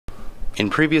In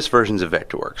previous versions of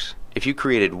Vectorworks, if you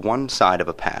created one side of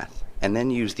a path and then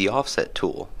used the offset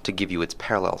tool to give you its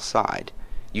parallel side,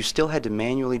 you still had to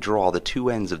manually draw the two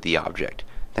ends of the object,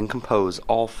 then compose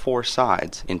all four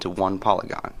sides into one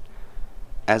polygon.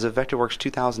 As of Vectorworks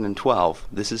 2012,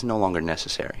 this is no longer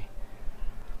necessary.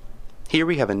 Here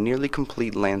we have a nearly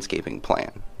complete landscaping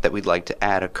plan that we'd like to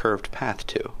add a curved path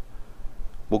to.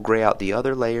 We'll gray out the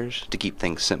other layers to keep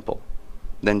things simple,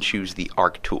 then choose the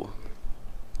Arc tool.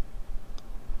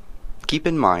 Keep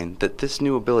in mind that this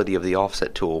new ability of the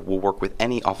offset tool will work with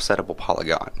any offsetable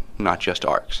polygon, not just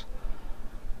arcs.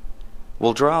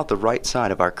 We'll draw out the right side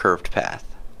of our curved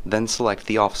path, then select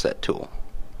the offset tool.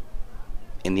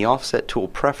 In the offset tool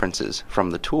preferences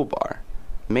from the toolbar,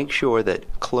 make sure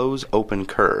that Close Open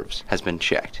Curves has been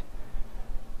checked.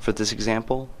 For this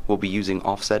example, we'll be using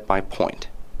offset by point.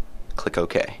 Click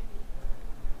OK.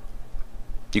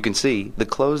 You can see the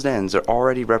closed ends are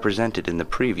already represented in the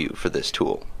preview for this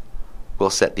tool. We'll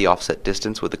set the offset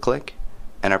distance with a click,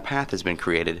 and our path has been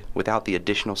created without the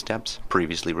additional steps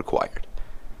previously required.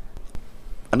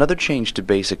 Another change to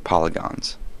basic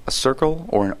polygons, a circle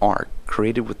or an arc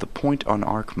created with the Point on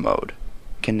Arc mode,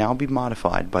 can now be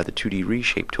modified by the 2D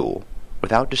Reshape tool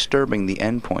without disturbing the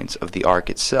endpoints of the arc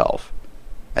itself,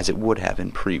 as it would have in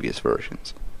previous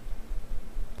versions.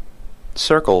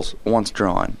 Circles, once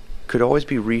drawn, could always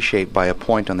be reshaped by a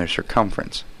point on their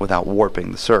circumference without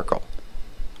warping the circle.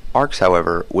 Arcs,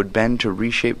 however, would bend to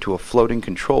reshape to a floating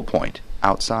control point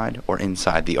outside or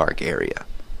inside the arc area.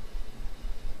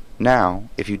 Now,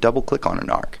 if you double-click on an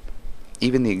arc,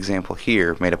 even the example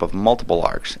here made up of multiple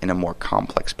arcs in a more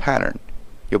complex pattern,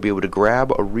 you'll be able to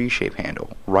grab a reshape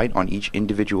handle right on each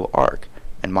individual arc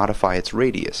and modify its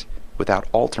radius without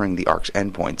altering the arc's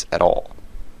endpoints at all.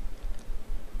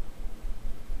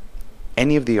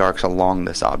 Any of the arcs along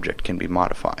this object can be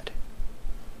modified.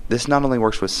 This not only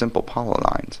works with simple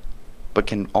polylines, but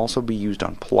can also be used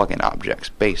on plugin objects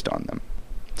based on them,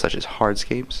 such as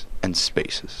hardscapes and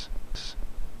spaces.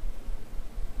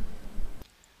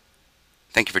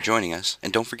 Thank you for joining us,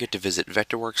 and don't forget to visit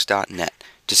Vectorworks.net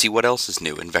to see what else is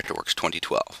new in Vectorworks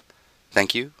 2012.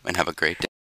 Thank you, and have a great day.